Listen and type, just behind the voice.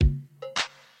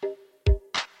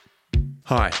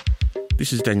Hi,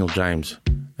 this is Daniel James,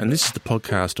 and this is the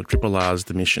podcast of Triple R's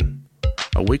The Mission,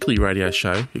 a weekly radio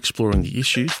show exploring the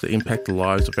issues that impact the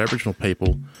lives of Aboriginal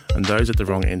people and those at the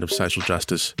wrong end of social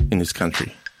justice in this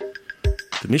country.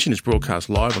 The Mission is broadcast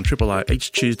live on Triple R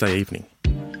each Tuesday evening.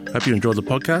 Hope you enjoy the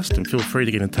podcast and feel free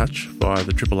to get in touch via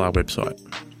the Triple R website.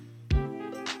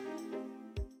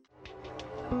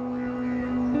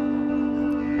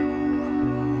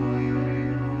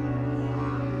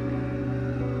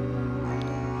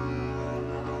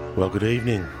 Well, good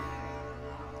evening.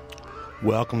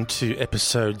 Welcome to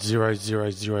episode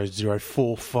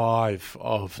 000045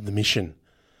 of The Mission.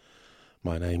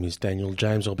 My name is Daniel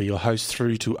James. I'll be your host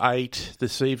through to 8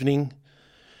 this evening.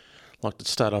 I'd like to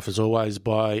start off, as always,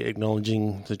 by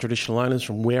acknowledging the traditional owners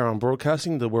from where I'm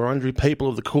broadcasting, the Wurundjeri people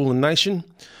of the Kulin Nation.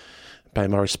 Pay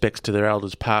my respects to their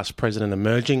elders past, present and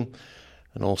emerging,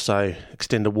 and also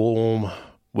extend a warm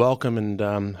welcome and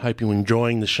hope you're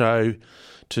enjoying the show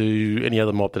to any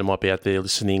other mob that might be out there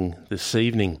listening this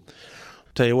evening.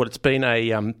 Tell you what, it's been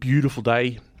a beautiful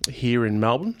day here in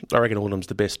Melbourne. I reckon autumn's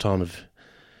the best time of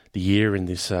the year in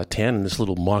this town, in this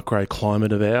little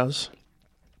microclimate of ours.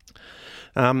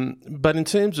 But in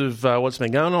terms of what's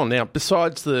been going on now,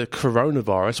 besides the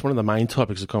coronavirus, one of the main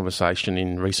topics of conversation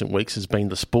in recent weeks has been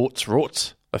the sports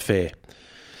rorts affair.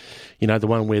 You know, the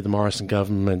one where the Morrison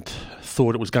government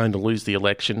thought it was going to lose the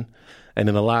election, and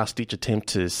in a last-ditch attempt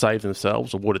to save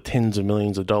themselves, awarded tens of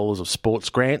millions of dollars of sports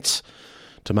grants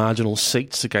to marginal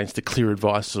seats against the clear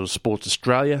advice of Sports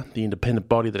Australia, the independent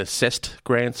body that assessed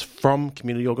grants from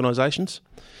community organisations.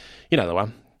 You know the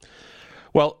one.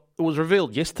 Well, it was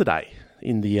revealed yesterday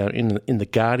in the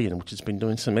Guardian, which has been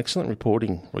doing some excellent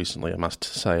reporting recently, I must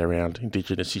say, around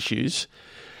Indigenous issues,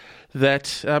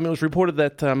 that it was reported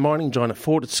that mining giant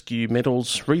Fortescue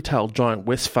Metals, retail giant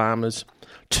Wesfarmers,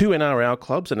 2 NRL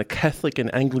clubs and a Catholic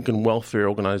and Anglican welfare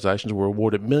organisations were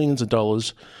awarded millions of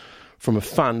dollars from a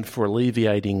fund for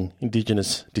alleviating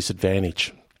Indigenous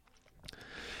disadvantage.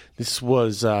 This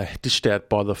was dished out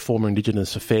by the former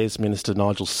Indigenous Affairs Minister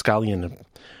Nigel Scullion.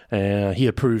 He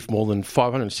approved more than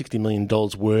 $560 million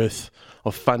worth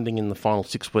of funding in the final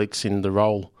 6 weeks in the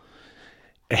role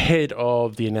ahead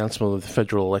of the announcement of the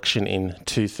federal election in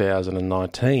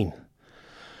 2019.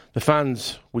 The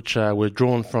funds, which were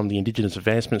drawn from the Indigenous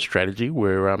Advancement Strategy,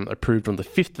 were approved on the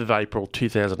 5th of April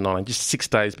 2009, just 6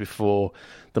 days before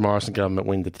the Morrison government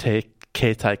went into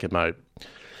caretaker mode.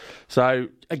 So,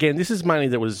 again, this is money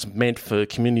that was meant for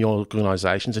community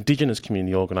organisations, Indigenous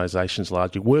community organisations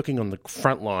largely, working on the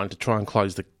front line to try and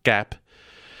close the gap,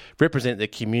 represent their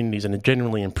communities and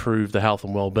generally improve the health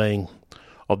and well-being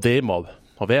of their mob,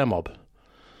 of our mob.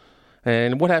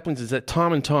 And what happens is that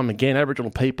time and time again,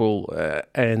 Aboriginal people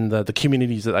and the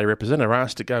communities that they represent are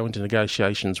asked to go into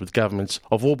negotiations with governments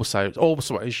of all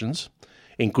persuasions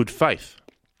in good faith.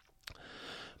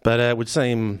 But it would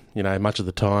seem, you know, much of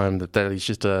the time that is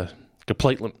just a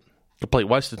complete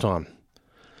waste of time.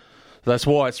 That's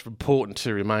why it's important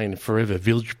to remain forever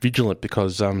vigilant,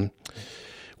 because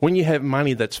when you have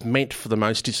money that's meant for the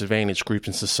most disadvantaged group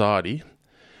in society,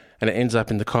 and it ends up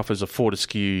in the coffers of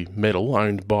Fortescue Metal,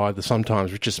 owned by the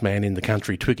sometimes richest man in the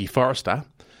country, Twiggy Forrester,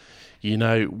 you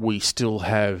know, we still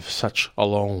have such a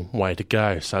long way to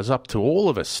go. So it's up to all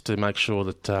of us to make sure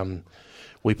that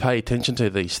we pay attention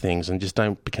to these things and just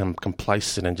don't become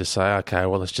complacent and just say, okay,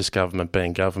 well, it's just government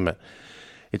being government.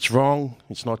 It's wrong,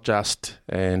 it's not just,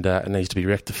 and it needs to be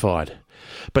rectified.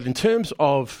 But in terms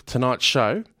of tonight's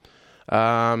show,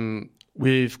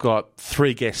 we've got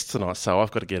 3 guests tonight, so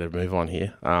I've got to get a move on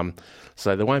here.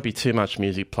 So there won't be too much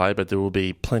music played, but there will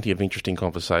be plenty of interesting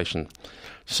conversation.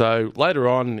 So later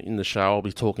on in the show, I'll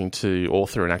be talking to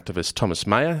author and activist Thomas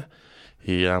Mayer.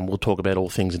 We'll talk about all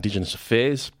things Indigenous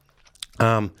affairs.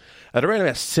 At around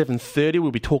about 7:30,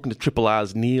 we'll be talking to Triple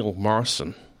R's Niel Morris.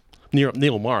 He'll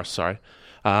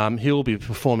be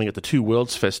performing at the Two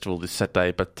Worlds Festival this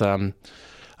Saturday, but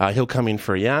he'll come in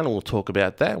for a yarn and we'll talk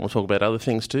about that. We'll talk about other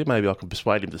things too. Maybe I can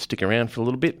persuade him to stick around for a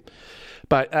little bit.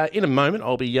 But in a moment,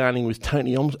 I'll be yarning with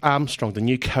Tony Armstrong, the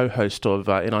new co-host of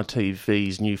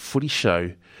NITV's new footy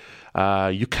show,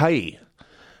 Yokayi.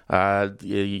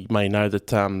 You may know that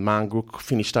Marngrook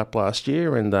finished up last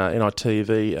year, and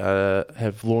NITV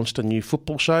have launched a new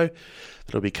football show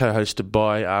that'll be co-hosted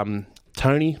by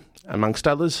Tony, amongst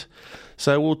others.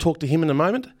 So we'll talk to him in a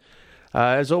moment.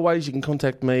 As always, you can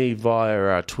contact me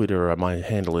via Twitter. My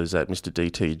handle is at Mr.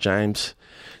 DT James.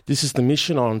 This is The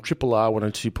Mission on Triple R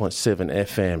 102.7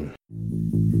 FM.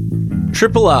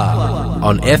 Triple R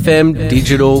on FM,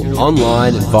 digital,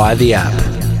 online and via the app.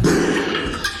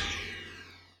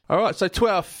 All right, so to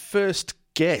our first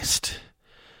guest.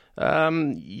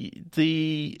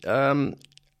 The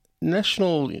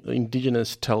National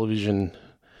Indigenous Television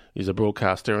is a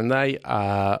broadcaster, and they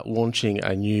are launching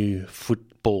a new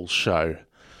football show.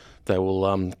 They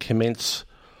will commence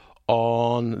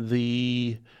on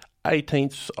the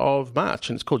 18th of March,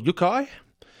 and it's called Yokayi.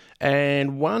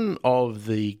 And one of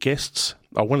the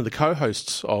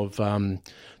co-hosts of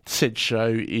said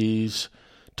show is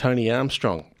Tony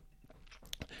Armstrong.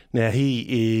 Now,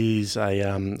 he is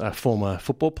a former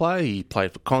football player. He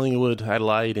played for Collingwood,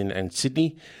 Adelaide and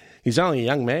Sydney. He's only a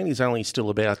young man. He's only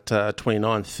still about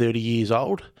 29, 30 years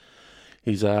old.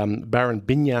 He's a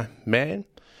Barrenbinya man.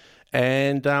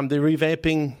 And they're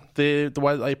revamping the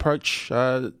way they approach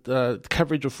the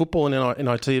coverage of football in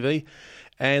NITV.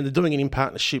 And they're doing it in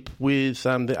partnership with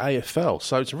the AFL.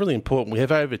 So it's really important. We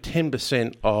have over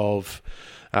 10% of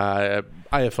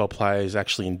AFL players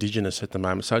actually Indigenous at the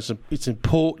moment. So it's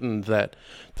important that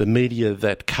the media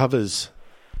that covers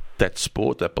that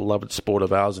sport, that beloved sport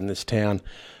of ours in this town,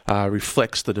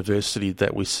 reflects the diversity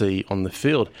that we see on the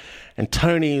field. And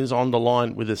Tony is on the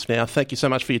line with us now. Thank you so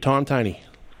much for your time, Tony.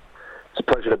 It's a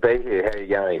pleasure to be here. How are you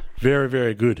going? Very,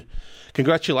 very good.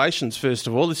 Congratulations, first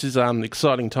of all. This is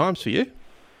exciting times for you.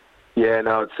 Yeah,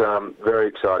 no, it's very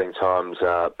exciting times,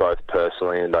 both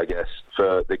personally and I guess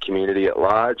for the community at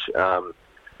large.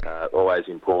 Always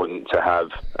important to have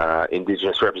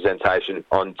Indigenous representation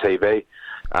on TV,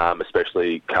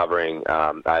 especially covering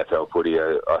AFL footy.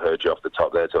 I heard you off the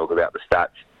top there talk about the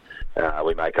stats.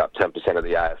 We make up 10% of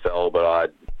the AFL,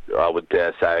 but I would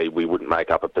dare say we wouldn't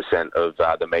make up 1% of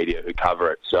the media who cover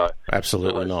it. So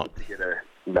absolutely not.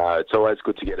 No, it's always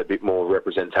good to get a bit more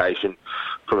representation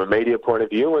from a media point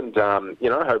of view, and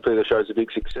hopefully the show's a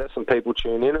big success and people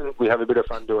tune in and we have a bit of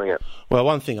fun doing it. Well,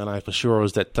 one thing I know for sure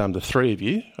is that the three of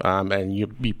you, and you'll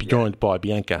be joined by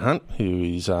Bianca Hunt, who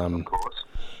is of course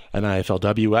an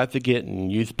AFLW advocate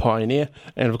and youth pioneer,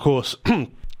 and of course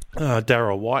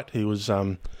Darryl White, who was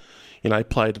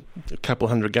played a couple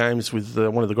hundred games with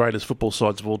one of the greatest football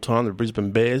sides of all time, the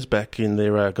Brisbane Bears, back in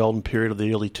their golden period of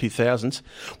the early 2000s.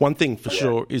 One thing for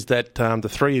sure is that the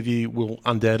three of you will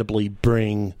undoubtedly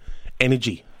bring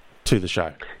energy to the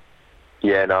show.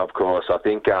 Yeah, no, of course. I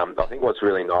think what's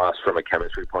really nice from a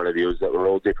chemistry point of view is that we're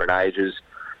all different ages.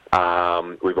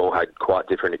 We've all had quite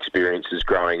different experiences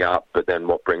growing up, but then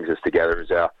what brings us together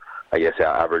is our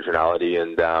Aboriginality,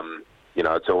 and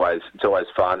it's always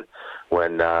fun.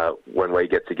 When we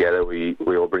get together, we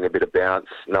all bring a bit of bounce.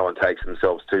 No one takes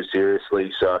themselves too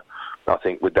seriously. So I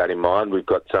think with that in mind, we've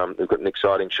got an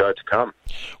exciting show to come.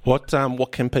 What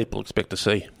can people expect to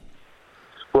see?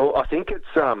 Well, I think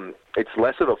it's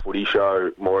less of a footy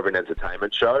show, more of an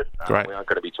entertainment show. Great. We aren't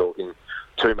going to be talking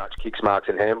too much kicks, marks,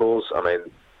 and handballs. I mean,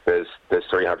 there's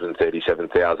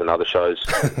 337,000 other shows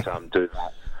that do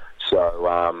that. So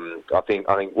I think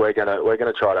we're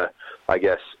gonna try to, I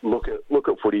guess, look at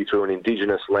footy through an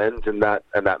Indigenous lens, and that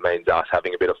means us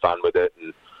having a bit of fun with it,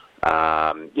 and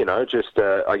I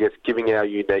guess giving our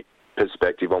unique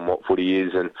perspective on what footy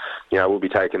is, and we'll be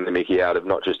taking the mickey out of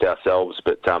not just ourselves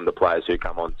but the players who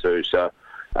come on too. So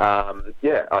I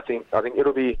think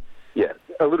it'll be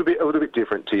a little bit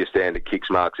different to your standard kicks,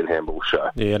 marks, and handball show.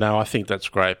 Yeah, no, I think that's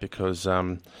great because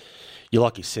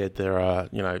like you said, there are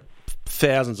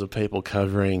thousands of people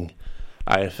covering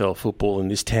AFL football in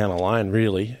this town alone,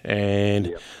 really,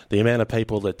 and the amount of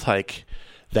people that take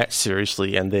that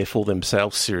seriously and therefore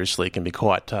themselves seriously can be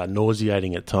quite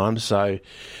nauseating at times. So,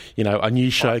 a new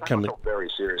show coming very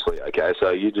seriously. Okay, so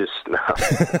you just now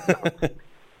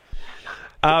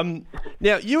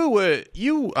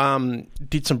you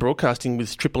did some broadcasting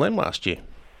with Triple M last year.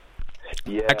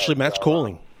 Yeah, actually match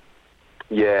calling.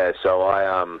 Yeah, so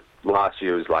I last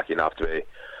year was lucky enough to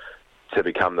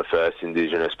become the first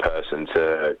Indigenous person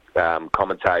to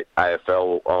commentate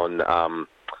AFL on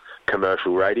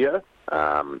commercial radio.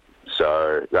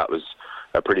 So that was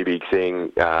a pretty big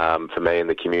thing for me in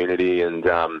the community, and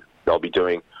I'll be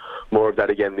doing more of that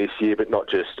again this year, but not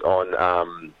just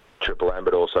on Triple M,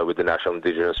 but also with the National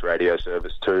Indigenous Radio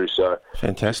Service too. So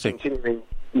fantastic.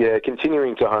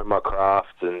 Continuing to hone my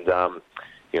craft and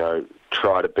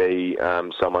try to be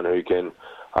someone who can,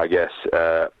 I guess,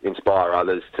 inspire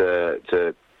others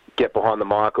to get behind the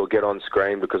mic or get on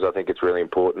screen, because I think it's really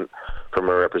important from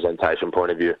a representation point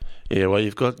of view. Yeah, well,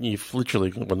 you've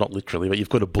literally, well, not literally, but you've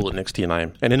got a bullet next to your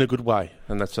name, and in a good way,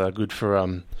 and that's good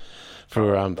for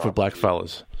black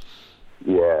fellas.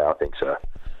 Yeah, I think so.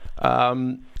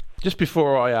 Just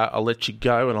before I'll let you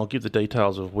go, and I'll give the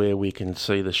details of where we can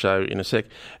see the show in a sec.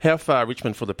 How far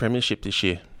Richmond for the premiership this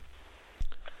year?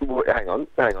 Well, hang on.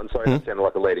 Sorry, that sounded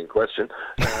like a leading question.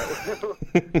 Do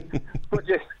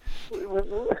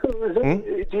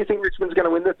you think Richmond's going to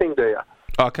win the thing, do you?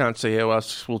 I can't see how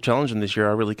us will challenge them this year.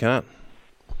 I really can't.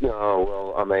 No,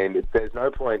 well, I mean, there's no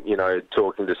point,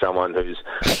 talking to someone who's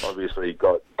obviously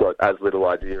got as little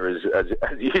idea as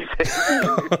you said.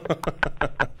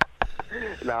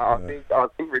 No, I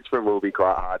think Richmond will be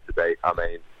quite hard to beat. I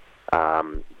mean,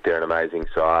 they're an amazing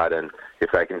side, and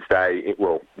if they can stay,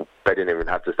 well, they didn't even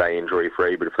have to stay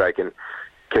injury-free, but if they can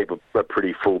keep a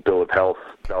pretty full bill of health,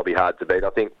 they'll be hard to beat. I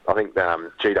think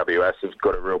GWS has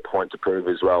got a real point to prove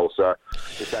as well. So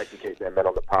if they can keep their men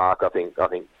on the park, I think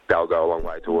they'll go a long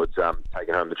way towards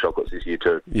taking home the chocolates this year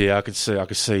too. Yeah, I could see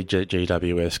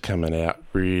GWS coming out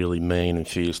really mean and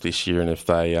fierce this year, and if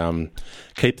they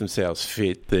keep themselves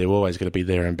fit, they're always going to be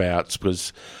there and bouts.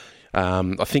 Because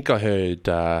I think I heard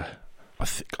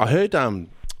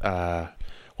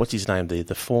what's his name?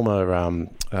 The former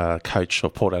coach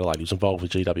of Port Adelaide. He was involved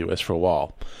with GWS for a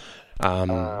while.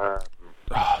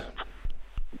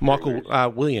 Michael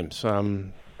Williams.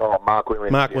 Mark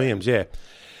Williams. Mark Williams, yeah.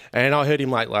 And I heard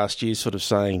him late last year sort of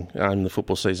saying in the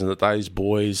football season that those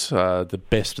boys are the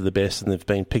best of the best, and they've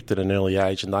been picked at an early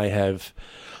age, and they have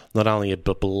not only a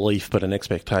belief but an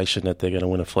expectation that they're going to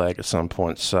win a flag at some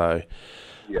point. So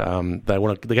they're going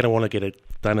to want to get it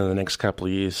done in the next couple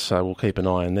of years, so we'll keep an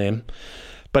eye on them.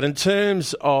 But in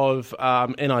terms of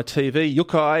NITV,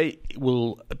 Yokayi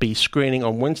will be screening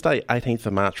on Wednesday, 18th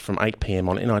of March from 8 p.m.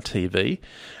 on NITV.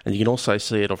 And you can also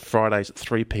see it on Fridays at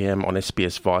 3 p.m. on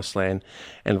SBS Viceland.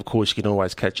 And, of course, you can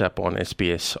always catch up on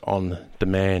SBS On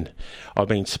Demand. I've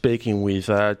been speaking with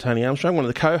Tony Armstrong, one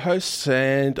of the co-hosts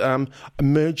and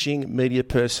emerging media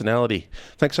personality.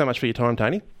 Thanks so much for your time,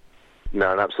 Tony.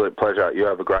 No, an absolute pleasure. You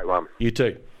have a great one. You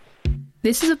too.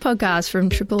 This is a podcast from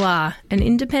Triple R, an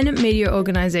independent media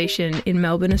organisation in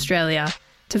Melbourne, Australia.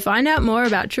 To find out more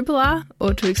about Triple R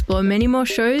or to explore many more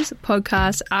shows,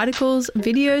 podcasts, articles,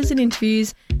 videos and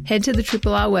interviews, head to the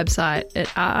Triple R website at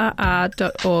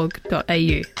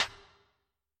rrr.org.au.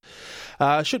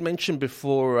 I should mention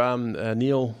before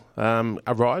Niel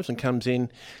arrives and comes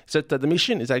in, is that the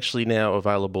mission is actually now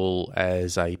available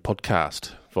as a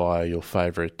podcast via your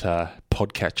favourite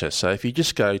podcatcher. So if you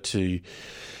just go to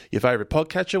your favourite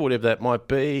podcatcher, whatever that might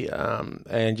be,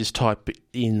 and just type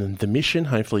in the mission,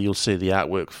 hopefully you'll see the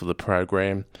artwork for the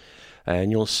program,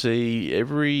 and you'll see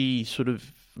every sort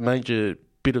of major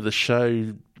bit of the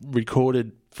show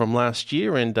recorded from last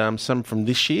year and some from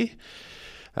this year.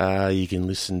 You can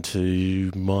listen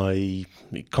to my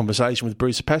conversation with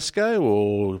Bruce Pascoe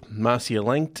or Marcia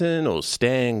Langton or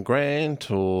Stan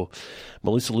Grant or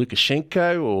Melissa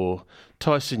Lukashenko or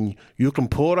Tyson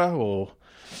Yukampora or...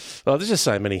 Oh, there's just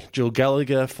so many. Jill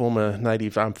Gallagher, former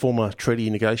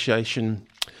treaty negotiation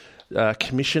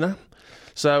commissioner.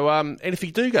 So, and if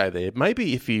you do go there,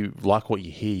 maybe if you like what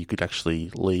you hear, you could actually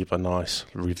leave a nice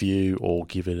review or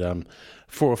give it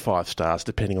 4 or 5 stars,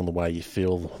 depending on the way you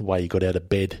feel, the way you got out of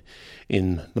bed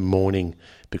in the morning.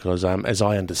 Because as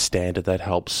I understand it, that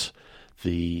helps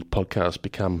the podcast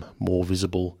become more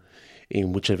visible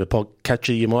in whichever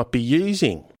podcatcher you might be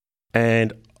using.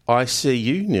 And I see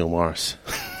you, Niel Morris.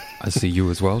 I see you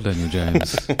as well, Daniel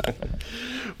James.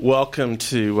 Welcome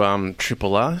to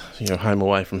Triple R, your home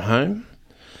away from home.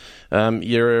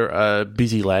 You're a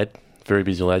busy lad, very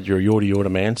busy lad. You're a yorta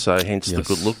man, so hence the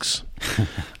good looks.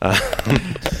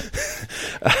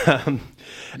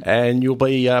 And you'll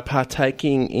be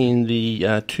partaking in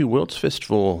the Two Worlds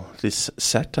Festival this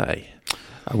Saturday.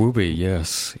 I will be,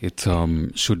 yes. It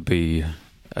should be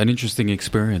an interesting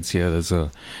experience. Yeah, there's a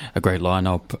great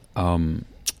lineup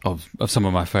of some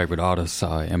of my favourite artists,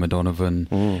 Emma Donovan,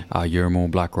 Yerrimore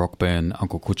Black Rock Band,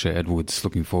 Uncle Kutcher Edwards.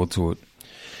 Looking forward to it.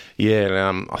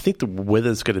 Yeah, I think the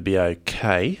weather's going to be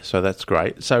okay, so that's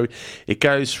great. So it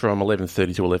goes from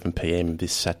 11:30 to 11 p.m.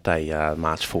 this Saturday,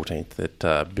 March 14th at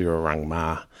Birrarung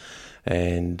Ma.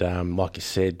 And like you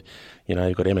said,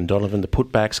 you've got Emma Donovan, the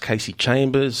Putbacks, Casey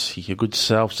Chambers, your good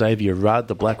self, Xavier Rudd,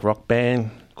 the Black Rock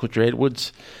Band, Kutcher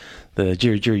Edwards. The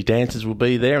Jiri dancers will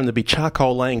be there, and there'll be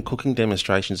charcoal laying, cooking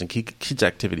demonstrations, and kids'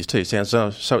 activities too. So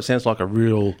it sounds like a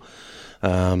real,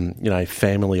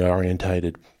 family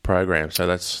orientated program. So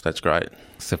that's great.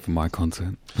 Except for my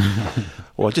content.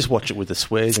 Well, just watch it with the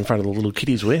swears in front of the little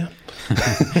kiddies, will you?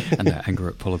 And the anger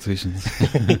at politicians.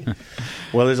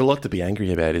 Well, there's a lot to be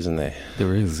angry about, isn't there?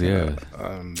 There is, yeah.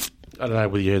 I don't know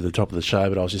whether you heard the top of the show,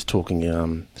 but I was just talking.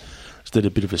 Just did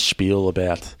a bit of a spiel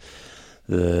about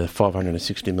the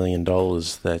 $560 million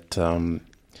that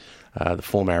the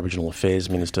former Aboriginal Affairs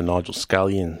Minister Nigel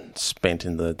Scullion spent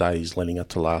in the days leading up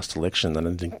to last election, and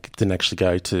it didn't actually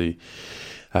go to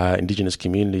Indigenous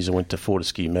communities. It went to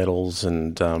Fortescue Metals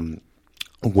and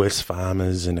West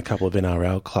Farmers and a couple of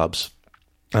NRL clubs.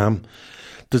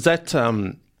 Does that,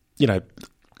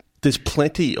 there's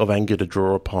plenty of anger to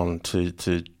draw upon to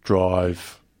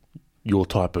drive your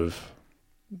type of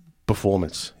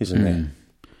performance, isn't there?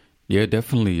 Yeah,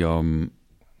 definitely.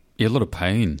 A lot of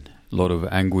pain, a lot of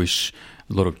anguish,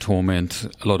 a lot of torment,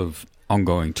 a lot of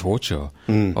ongoing torture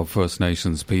of First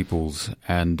Nations peoples,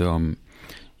 and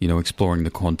exploring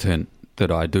the content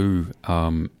that I do.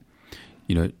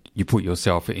 You put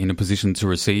yourself in a position to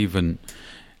receive, and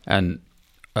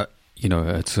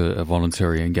it's a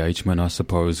voluntary engagement, I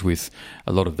suppose, with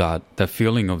a lot of that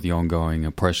feeling of the ongoing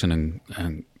oppression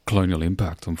and colonial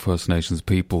impact on First Nations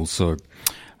people. So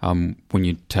when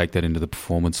you take that into the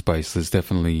performance space, there's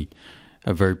definitely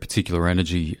a very particular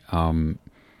energy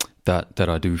that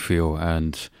I do feel,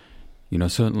 and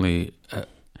certainly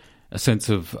a sense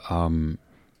of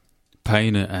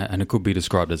pain, and it could be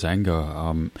described as anger,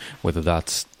 whether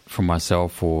that's from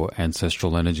myself or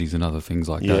ancestral energies and other things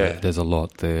like that. There's a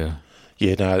lot there.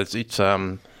 Yeah, no, it's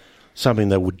something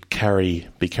that would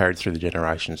be carried through the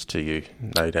generations to you,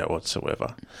 no doubt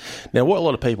whatsoever. Now, what a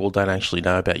lot of people don't actually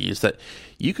know about you is that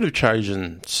you could have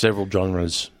chosen several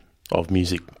genres of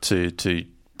music to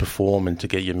perform and to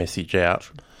get your message out.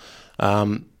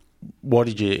 Why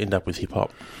did you end up with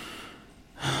hip-hop?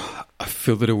 I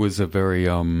feel that it was a very...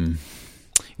 it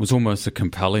was almost a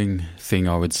compelling thing,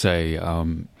 I would say.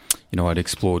 I'd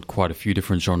explored quite a few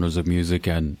different genres of music,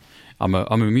 and I'm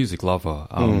a music lover.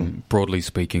 Broadly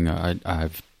speaking, I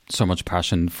have so much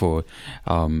passion for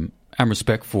and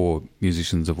respect for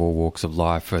musicians of all walks of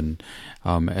life, and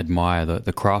admire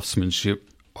the craftsmanship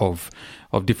of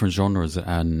different genres.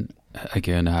 And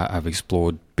again, I've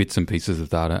explored bits and pieces of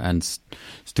that, and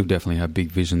still definitely have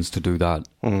big visions to do that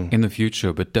in the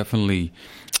future. But definitely,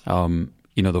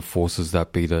 the forces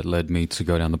that led me to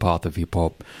go down the path of hip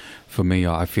hop. For me,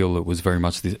 I feel it was very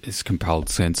much this compelled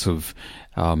sense of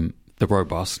the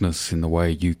robustness in the way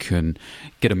you can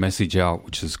get a message out,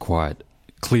 which is quite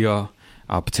clear,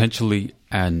 potentially,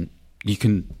 and you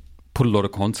can put a lot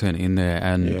of content in there.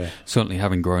 And certainly,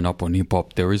 having grown up on hip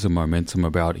hop, there is a momentum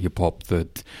about hip hop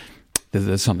that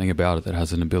there's something about it that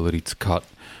has an ability to cut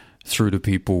through to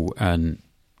people, and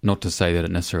not to say that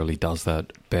it necessarily does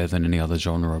that better than any other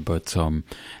genre, but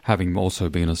having also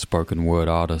been a spoken word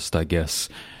artist, I guess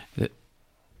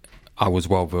I was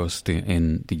well versed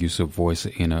in the use of voice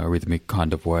in a rhythmic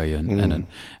kind of way, and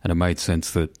it made sense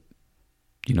that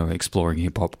exploring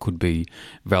hip hop could be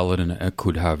valid, and it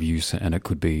could have use, and it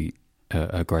could be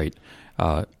a great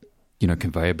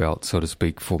conveyor belt, so to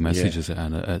speak, for messages,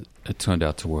 and it turned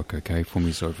out to work okay for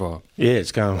me so far. Yeah,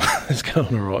 it's going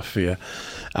all right for you.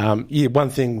 One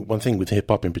thing with hip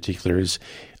hop in particular is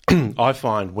I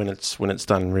find when it's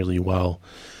done really well,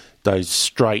 those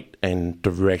straight and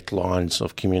direct lines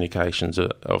of communication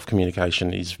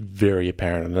is very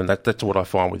apparent, and that's what I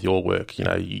find with your work.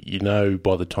 You know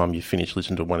by the time you finish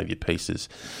listening to one of your pieces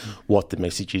what the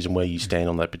message is and where you stand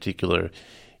on that particular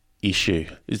issue.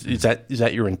 Is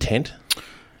that your intent?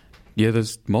 Yeah,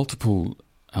 there's multiple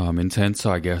intents,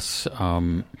 I guess.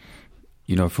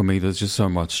 For me, there's just so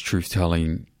much truth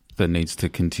telling that needs to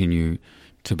continue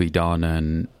to be done,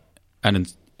 and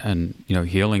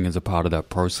healing is a part of that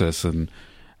process. And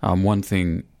one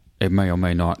thing, it may or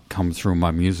may not come through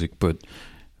my music, but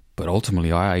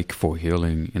ultimately I ache for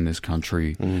healing in this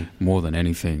country more than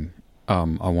anything.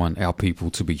 I want our people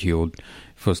to be healed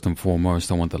first and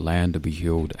foremost. I want the land to be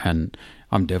healed, and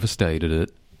I'm devastated at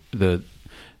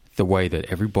the way that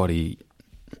everybody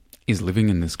is living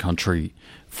in this country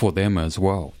for them as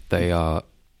well. They are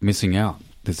missing out.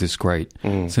 There's this great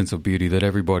sense of beauty that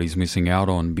everybody's missing out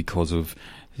on because of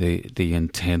the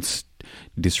intense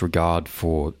disregard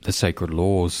for the sacred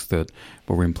laws that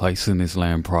were in place in this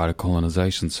land prior to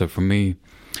colonization. So for me,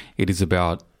 it is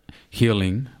about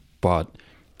healing, but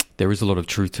there is a lot of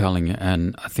truth-telling,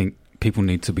 and I think people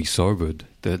need to be sobered.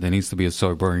 There needs to be a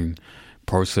sobering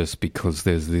process, because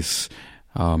there's this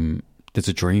there's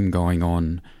a dream going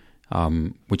on,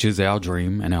 which is our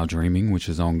dream and our dreaming, which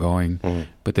is ongoing,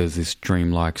 but there's this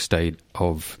dreamlike state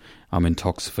of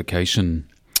intoxication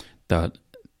that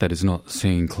is not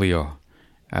seeing clear.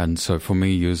 And so for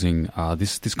me, using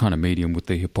this kind of medium with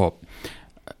the hip-hop,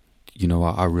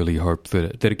 I really hope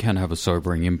that it can have a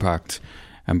sobering impact,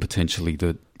 and potentially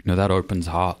that that opens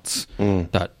hearts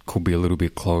that could be a little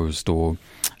bit closed, or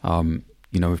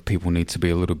if people need to be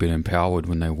a little bit empowered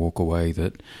when they walk away,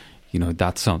 that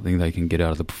that's something they can get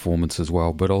out of the performance as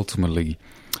well. But ultimately,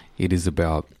 it is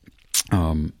about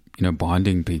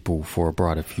binding people for a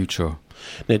brighter future.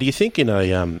 Now, do you think in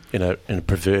a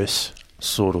perverse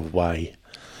sort of way,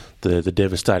 the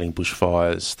devastating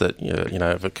bushfires that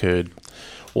have occurred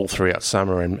all throughout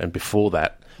summer and before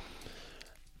that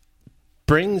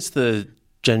brings the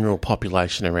general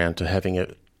population around to having a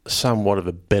somewhat of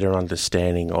a better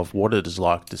understanding of what it is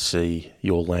like to see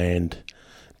your land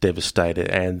devastated,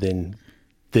 and then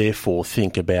therefore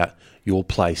think about your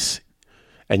place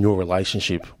and your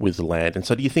relationship with the land. And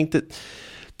so do you think that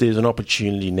there's an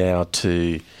opportunity now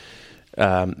to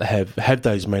have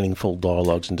those meaningful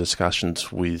dialogues and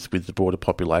discussions with the broader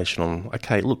population on,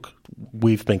 okay, look,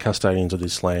 we've been custodians of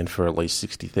this land for at least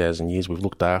 60,000 years, we've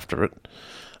looked after it.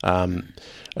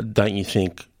 Don't you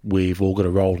think we've all got a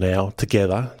role now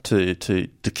together to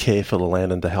care for the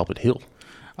land and to help it heal?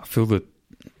 I feel that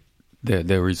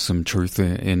there is some truth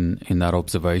in that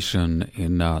observation,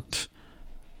 in that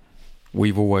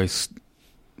we've always,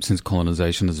 since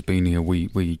colonisation has been here,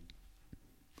 we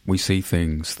see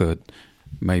things that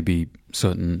maybe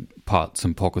certain parts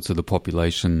and pockets of the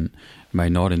population may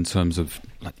not, in terms of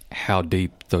like how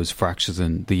deep those fractures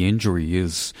and the injury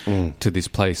is to this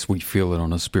place. We feel it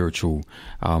on a spiritual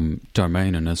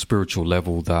domain and a spiritual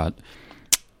level, that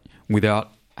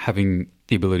without having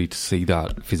the ability to see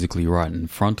that physically right in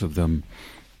front of them,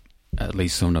 at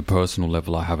least on a personal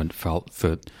level, I haven't felt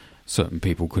that certain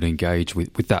people could engage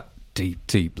with that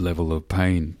deep level of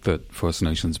pain that First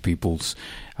Nations peoples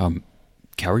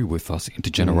carry with us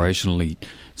intergenerationally.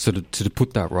 So to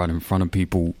put that right in front of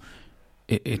people,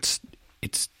 it's.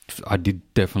 I did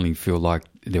definitely feel like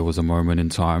there was a moment in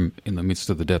time in the midst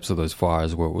of the depths of those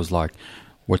fires where it was like,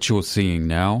 what you're seeing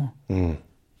now,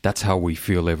 that's how we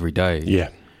feel every day. Yeah.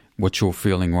 What you're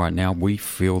feeling right now, we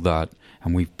feel that,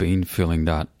 and we've been feeling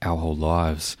that our whole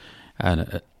lives.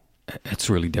 And it's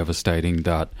really devastating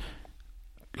that,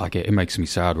 like, it makes me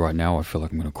sad right now. I feel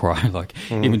like I'm going to cry. Like,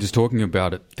 even just talking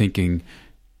about it, thinking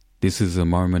this is a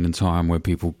moment in time where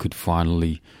people could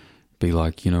finally be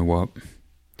like, you know what,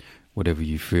 whatever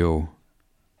you feel,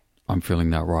 I'm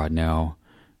feeling that right now,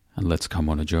 and let's come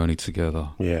on a journey together.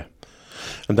 Yeah.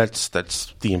 And that's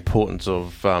the importance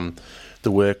of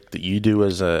the work that you do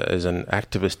as an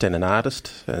activist and an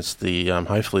artist. It's the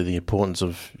hopefully the importance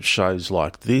of shows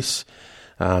like this.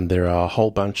 There are a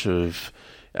whole bunch of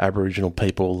Aboriginal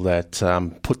people that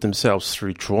put themselves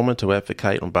through trauma to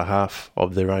advocate on behalf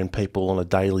of their own people on a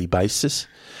daily basis,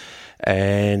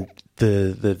 and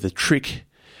the trick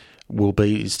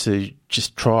is to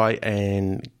just try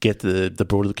and get the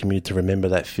broader community to remember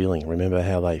that feeling, remember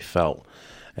how they felt,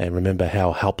 and remember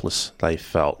how helpless they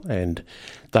felt, and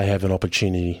they have an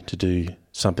opportunity to do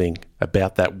something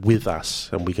about that with us,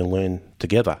 and we can learn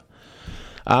together.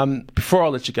 Before I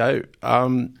let you go,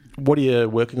 what are you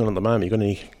working on at the moment? You got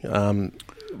any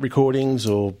recordings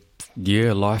or?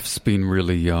 Yeah, life's been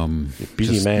really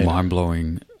busy, just man.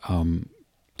 mind-blowing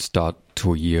start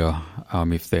to a year,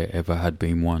 if there ever had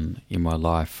been one in my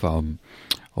life.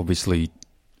 Obviously,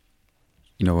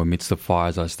 you know, amidst the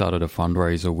fires, I started a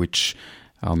fundraiser which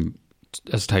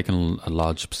has taken a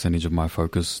large percentage of my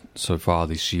focus so far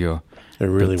this year. It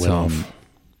really went off.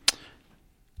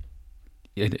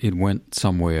 It went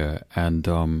somewhere, and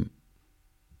you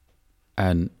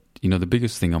know, the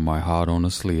biggest thing on my heart,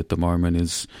 honestly, at the moment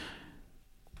is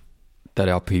that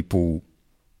our people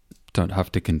don't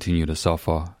have to continue to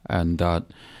suffer, and that,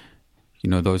 you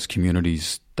know, those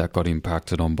communities that got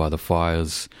impacted on by the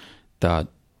fires, that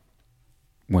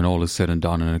when all is said and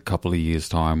done in a couple of years'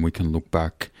 time, we can look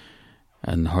back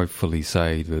and hopefully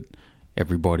say that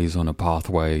everybody's on a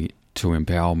pathway to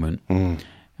empowerment.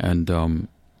 And,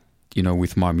 you know,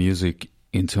 with my music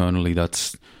internally,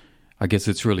 I guess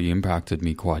it's really impacted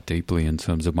me quite deeply in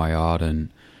terms of my art,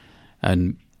 and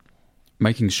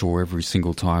making sure every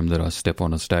single time that I step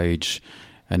on a stage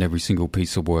and every single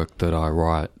piece of work that I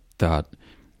write,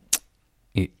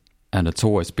 and it's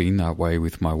always been that way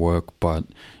with my work, but,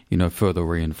 you know, further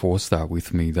reinforce that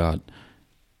with me, that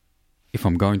if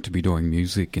I'm going to be doing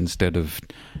music, instead of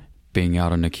being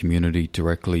out in a community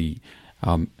directly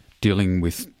dealing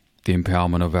with the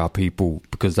empowerment of our people,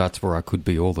 because that's where I could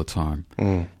be all the time,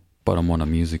 but I'm on a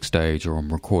music stage or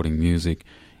I'm recording music,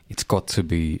 it's got to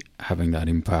be having that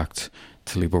impact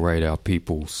to liberate our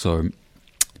people. So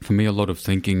for me, a lot of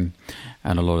thinking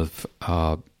and a lot of,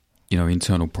 you know,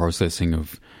 internal processing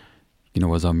of, you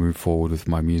know, as I move forward with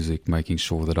my music, making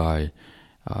sure that I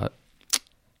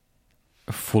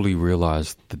fully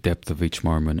realize the depth of each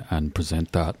moment and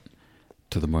present that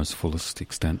to the most fullest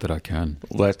extent that I can.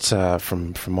 Well, that's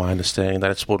from my understanding,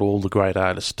 that's what all the great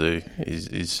artists do,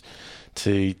 is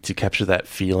to capture that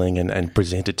feeling and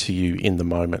present it to you in the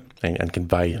moment and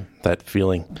convey that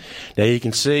feeling. Now, you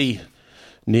can see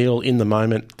Niel in the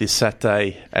moment this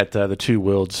Saturday at the Two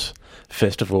Worlds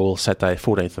Festival, Saturday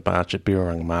 14th of March at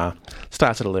Birrarung Ma.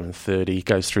 Starts at 11:30,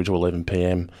 goes through to 11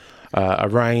 p.m. a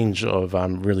range of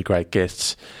really great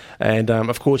guests. And,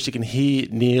 of course, you can hear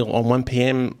Niel on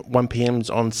 1pm's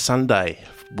on Sunday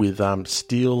with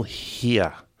Still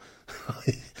Here.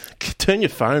 Turn your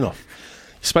phone off.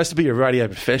 You're supposed to be a radio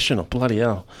professional. Bloody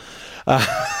hell.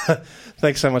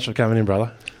 Thanks so much for coming in,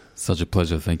 brother. Such a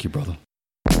pleasure. Thank you, brother.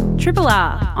 Triple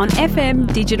R on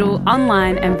FM, digital,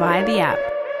 online and via the app.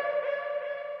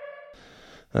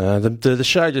 The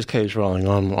show just keeps rolling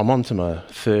on. I'm on to my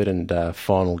third and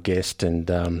final guest, and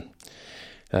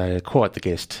quite the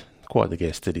guest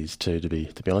it is too. To be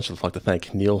honest, I'd like to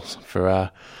thank Niel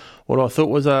for what I thought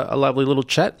was a lovely little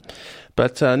chat.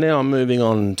 But now I'm moving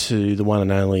on to the one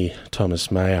and only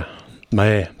Thomas Mayer.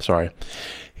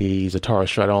 He's a Torres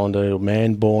Strait Islander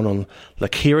man born on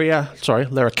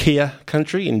Larrakia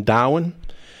country in Darwin.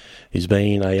 He's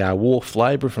been a wharf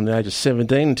labourer from the age of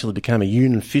 17 until he became a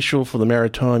union official for the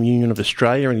Maritime Union of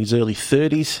Australia in his early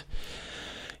 30s.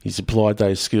 He's applied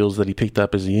those skills that he picked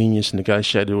up as a unionist and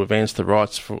negotiator to advance the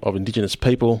rights of Indigenous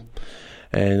people.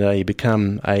 And he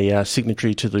became a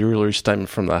signatory to the Uluru Statement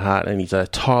from the Heart, and he's a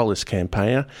tireless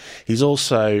campaigner. He's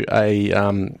also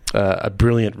a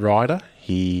brilliant writer.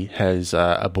 He has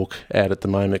a book out at the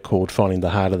moment called Finding the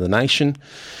Heart of the Nation,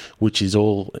 which is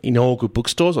in all good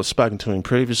bookstores. I've spoken to him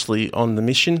previously on the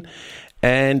mission,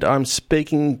 and I'm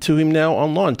speaking to him now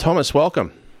online. Thomas,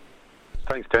 welcome.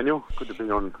 Thanks, Daniel. Good to be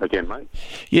on again, mate.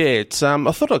 Yeah, it's. I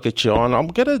thought I'd get you on. I'm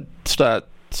going to start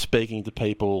speaking to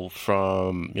people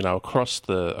from across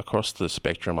the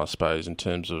spectrum, I suppose, in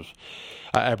terms of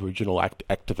Aboriginal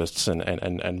activists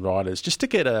and writers, just to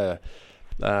get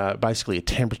basically a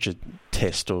temperature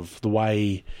test of the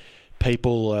way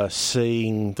people are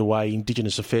seeing the way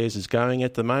Indigenous affairs is going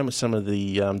at the moment, some of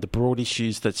the broad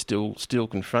issues that still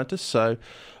confront us. So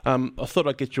I thought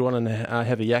I'd get you on and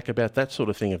have a yak about that sort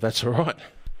of thing, if that's all right.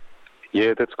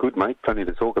 Yeah, that's good, mate. Plenty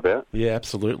to talk about. Yeah,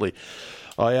 absolutely.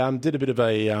 I did a bit of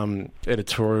a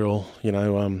editorial,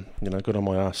 got on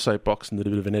my soapbox and did a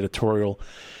bit of an editorial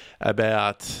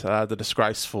about the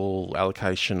disgraceful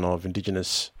allocation of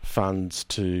Indigenous funds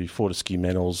to Fortescue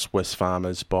Metals West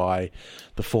Farmers by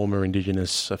the former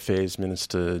Indigenous Affairs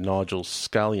Minister Nigel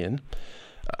Scullion.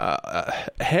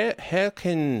 How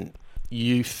can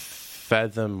you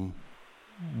fathom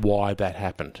why that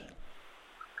happened?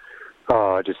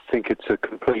 Oh, I just think it's a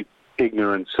complete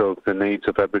ignorance of the needs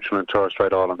of Aboriginal and Torres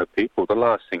Strait Islander people. The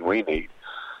last thing we need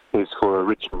is for a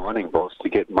rich mining boss to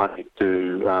get money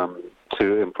to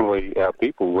employ our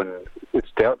people when it's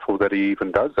doubtful that he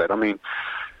even does that. I mean,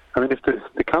 if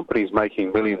the company's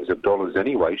making millions of dollars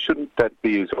anyway, shouldn't that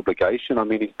be his obligation? I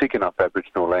mean, he's digging up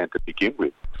Aboriginal land to begin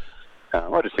with.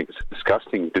 I just think it's a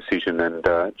disgusting decision, and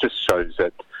it just shows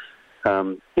that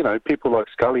people like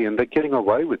Scully, and they're getting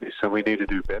away with this, and we need to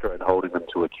do better at holding them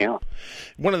to account.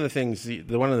 One of the things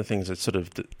that sort of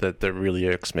that really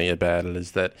irks me about it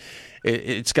is that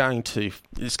it's gone to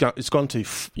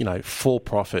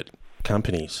for-profit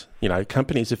companies.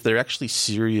 Companies, if they're actually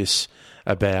serious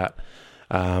about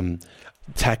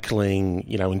tackling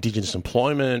Indigenous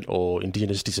employment or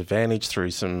Indigenous disadvantage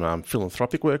through some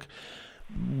philanthropic work,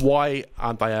 why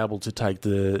aren't they able to take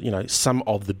some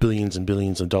of the billions and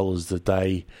billions of dollars that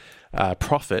they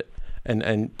profit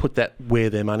and put that where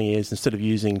their money is, instead of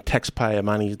using taxpayer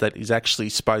money that is actually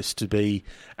supposed to be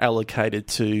allocated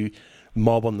to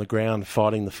mob on the ground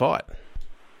fighting the fight?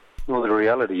 Well, the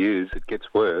reality is it gets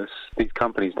worse. These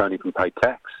companies don't even pay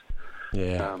tax.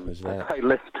 Yeah, they pay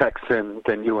less tax than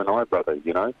you and I, brother,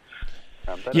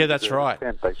 Yeah, that's right.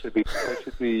 They should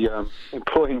be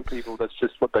employing people. That's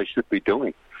just what they should be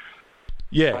doing.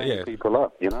 Paying people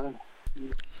up, Yeah,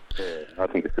 I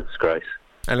think it's a disgrace.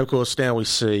 And of course, now we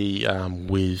see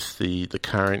with the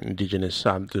current Indigenous,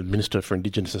 the Minister for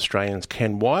Indigenous Australians,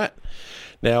 Ken Wyatt.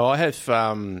 Now, I have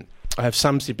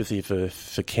some sympathy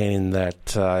for Ken in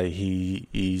that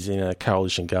he's in a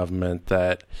coalition government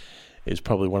that is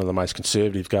probably one of the most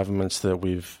conservative governments that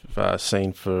we've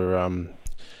seen for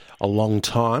a long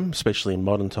time, especially in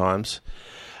modern times.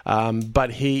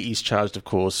 But he is charged, of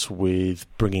course, with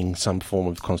bringing some form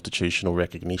of constitutional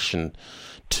recognition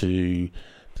to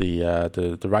the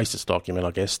racist document,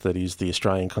 I guess, that is the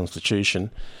Australian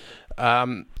Constitution.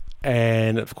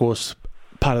 And, of course,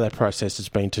 part of that process has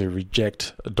been to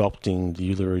reject adopting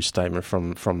the Uluru Statement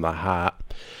from the Heart.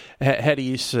 How do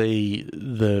you see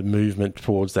the movement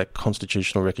towards that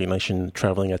constitutional recognition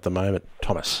travelling at the moment,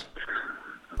 Thomas?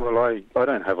 Well, I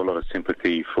don't have a lot of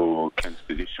sympathy for Ken's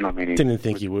position. I mean, didn't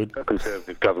think you would. A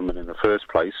conservative government in the first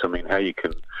place. I mean, how you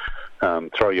can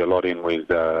throw your lot in with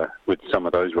some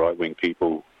of those right-wing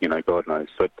people, God knows.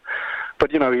 But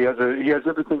he has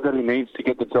everything that he needs to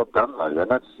get the job done, though, and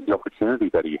that's the opportunity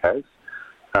that he has.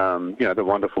 the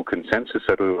wonderful consensus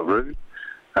at Uluru,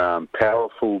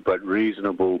 powerful but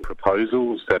reasonable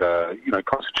proposals that are,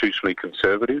 constitutionally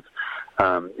conservative,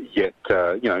 yet,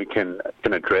 can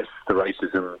address the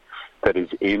racism that is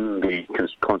in the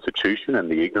Constitution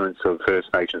and the ignorance of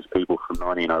First Nations people from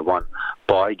 1901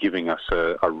 by giving us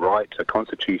a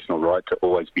constitutional right to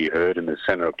always be heard in the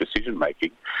centre of decision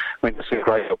making. I mean, it's a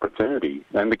great opportunity,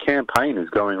 and the campaign is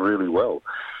going really well.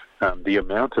 The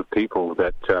amount of people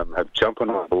that have jumped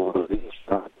on board of this,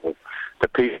 the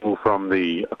people from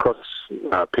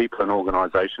people and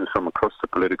organisations from across the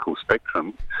political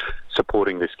spectrum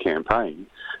supporting this campaign.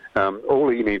 All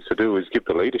he needs to do is give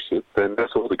the leadership, and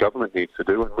that's all the government needs to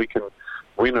do, and we can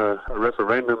win a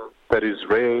referendum that is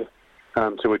rare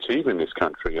to achieve in this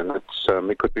country, and that's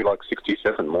it could be like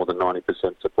 67, more than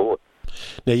 90% support.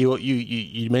 Now,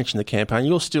 you mentioned the campaign.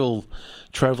 You're still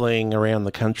travelling around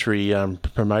the country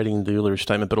promoting the Uluru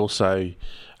Statement, but also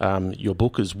your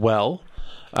book as well.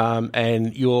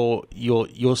 And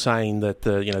you're saying that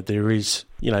there is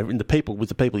in the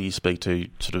people you speak to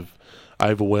sort of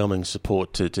overwhelming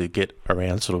support to get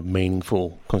around sort of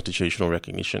meaningful constitutional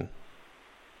recognition.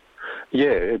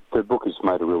 Yeah, the book has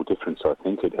made a real difference. I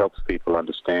think it helps people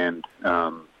understand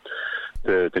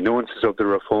the nuances of the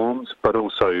reforms, but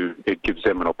also it gives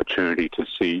them an opportunity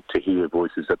to hear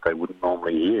voices that they wouldn't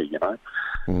normally hear.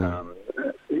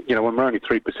 When we're only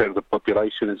 3% of the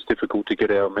population, it's difficult to get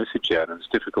our message out, and it's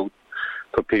difficult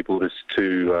for people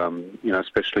to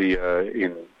especially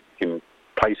in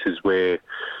places where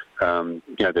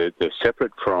they're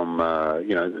separate from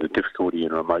the difficulty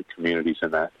in remote communities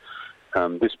and that.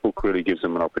 This book really gives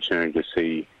them an opportunity to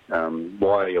see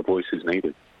why a voice is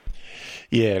needed.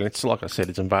 Yeah, and it's like I said,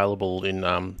 it's available in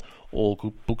all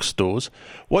good bookstores.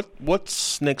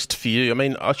 What's next for you? I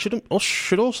mean, I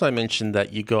should also mention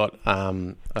that you got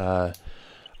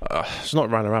it's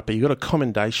not runner-up, but you got a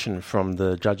commendation from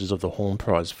the judges of the Horn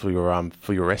Prize for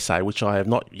your essay, which I have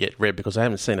not yet read because I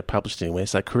haven't seen it published anywhere.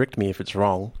 So correct me if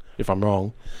I'm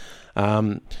wrong.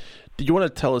 Did you want to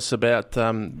tell us about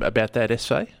that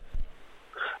essay?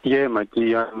 Yeah, mate.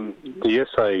 The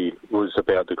essay was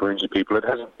about the Gurindji people. It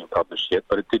hasn't been published yet,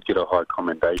 but it did get a high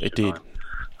commendation. It did.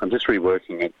 I'm just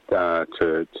reworking it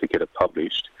to get it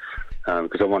published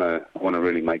because I want to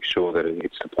really make sure that it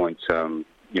hits the points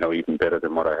even better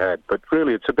than what I had. But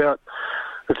really, it's about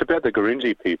the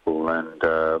Gurindji people and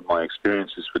my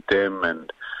experiences with them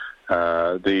and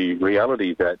the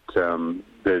reality that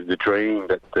the dream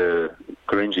that the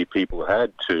Gurindji people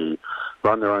had to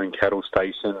run their own cattle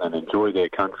station and enjoy their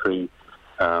country,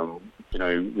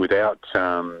 without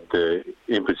the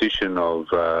imposition of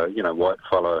white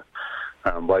fella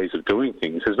ways of doing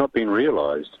things, has not been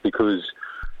realised because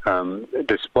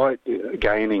despite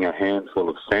gaining a handful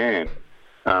of sand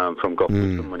from Gough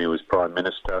when he was Prime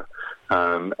Minister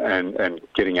and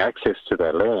getting access to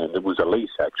that land, it was a lease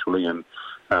actually, and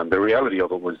the reality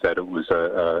of it was that it was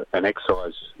an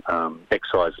excise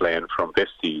land from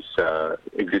Vestie's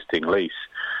existing lease.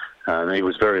 He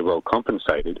was very well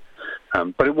compensated,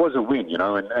 but it was a win,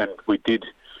 and we did.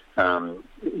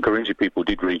 Gurindji people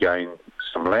did regain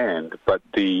some land, but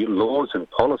the laws and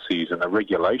policies and the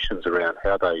regulations around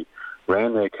how they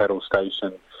ran their cattle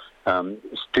station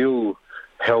still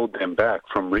held them back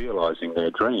from realising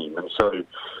their dream. And so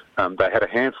they had a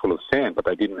handful of sand, but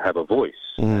they didn't have a voice.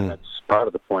 And that's part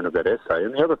of the point of that essay.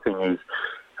 And the other thing is,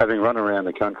 having run around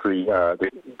the country,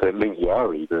 the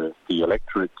Lingiari, the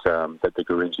electorate that the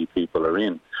Gurindji people are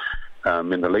in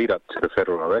the lead-up to the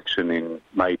federal election in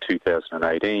May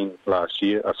 2019,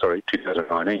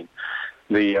 2019,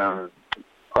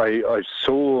 I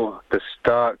saw the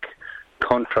stark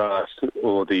contrast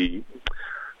or the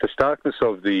starkness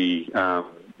of the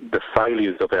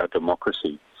failures of our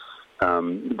democracy,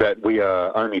 that we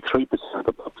are only 3% of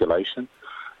the population,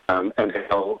 and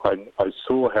how I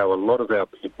saw how a lot of our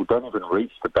people don't even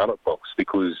reach the ballot box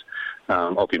because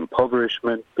of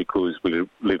impoverishment, because we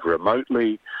live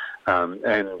remotely,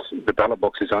 and the ballot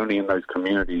box is only in those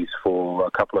communities for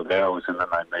a couple of hours and then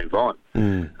they move on.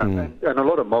 And a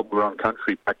lot of mob run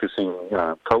country practicing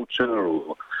culture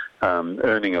or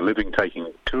earning a living,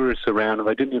 taking tourists around, and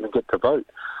they didn't even get to vote.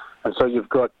 And so you've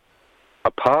got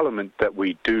a parliament that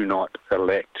we do not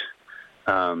elect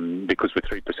because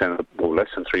we're 3% or less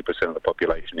than 3% of the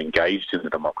population engaged in the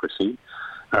democracy,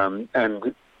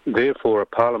 and therefore a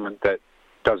parliament that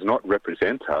does not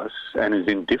represent us and is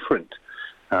indifferent,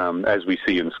 as we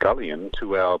see in Scullion,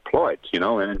 to our plight,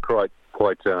 and quite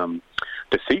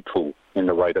deceitful in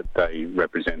the way that they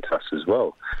represent us as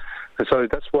well. And so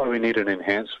that's why we need an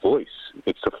enhanced voice.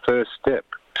 It's the first step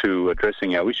to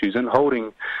addressing our issues and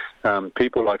holding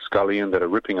people like Scullion that are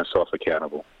ripping us off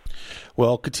accountable.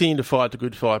 Well, continue to fight the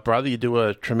good fight, brother. You do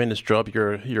a tremendous job.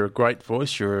 You're a great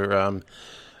voice. You're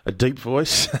a deep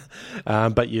voice,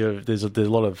 but there's a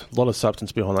lot of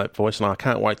substance behind that voice, and I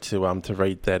can't wait to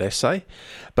read that essay.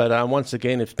 But once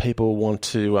again, if people want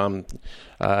to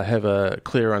have a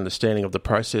clearer understanding of the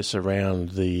process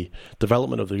around the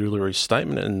development of the Uluru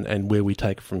Statement and where we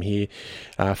take it from here,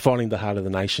 Finding the Heart of the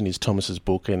Nation is Thomas's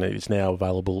book, and it is now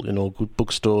available in all good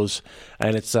bookstores,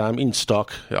 and it's in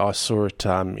stock. I saw it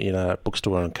in a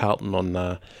bookstore in Carlton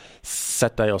on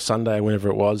Saturday or Sunday, whenever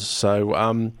it was. So,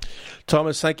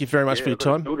 Thomas, thank you very much for your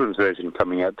time. I've got a children's version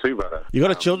coming out too, brother. You got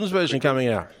a children's version coming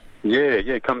out? Yeah,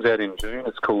 it comes out in June.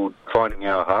 It's called Finding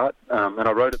Our Heart, and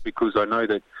I wrote it because I know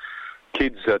that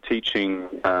kids are teaching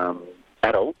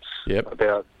adults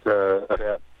about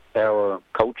our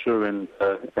culture and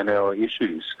our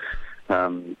issues,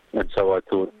 and so I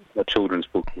thought a children's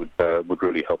book would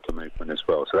really help the movement as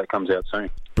well. So that comes out soon.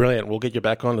 Brilliant. We'll get you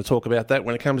back on to talk about that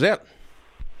when it comes out.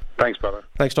 Thanks, brother.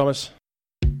 Thanks, Thomas.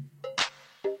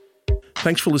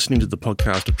 Thanks for listening to the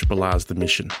podcast of Triple R's The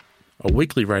Mission, a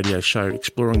weekly radio show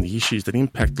exploring the issues that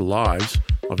impact the lives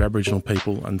of Aboriginal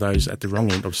people and those at the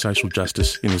wrong end of social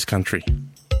justice in this country.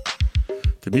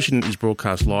 The Mission is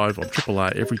broadcast live on Triple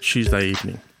R every Tuesday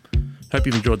evening. Hope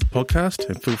you've enjoyed the podcast,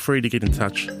 and feel free to get in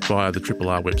touch via the Triple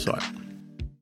R website.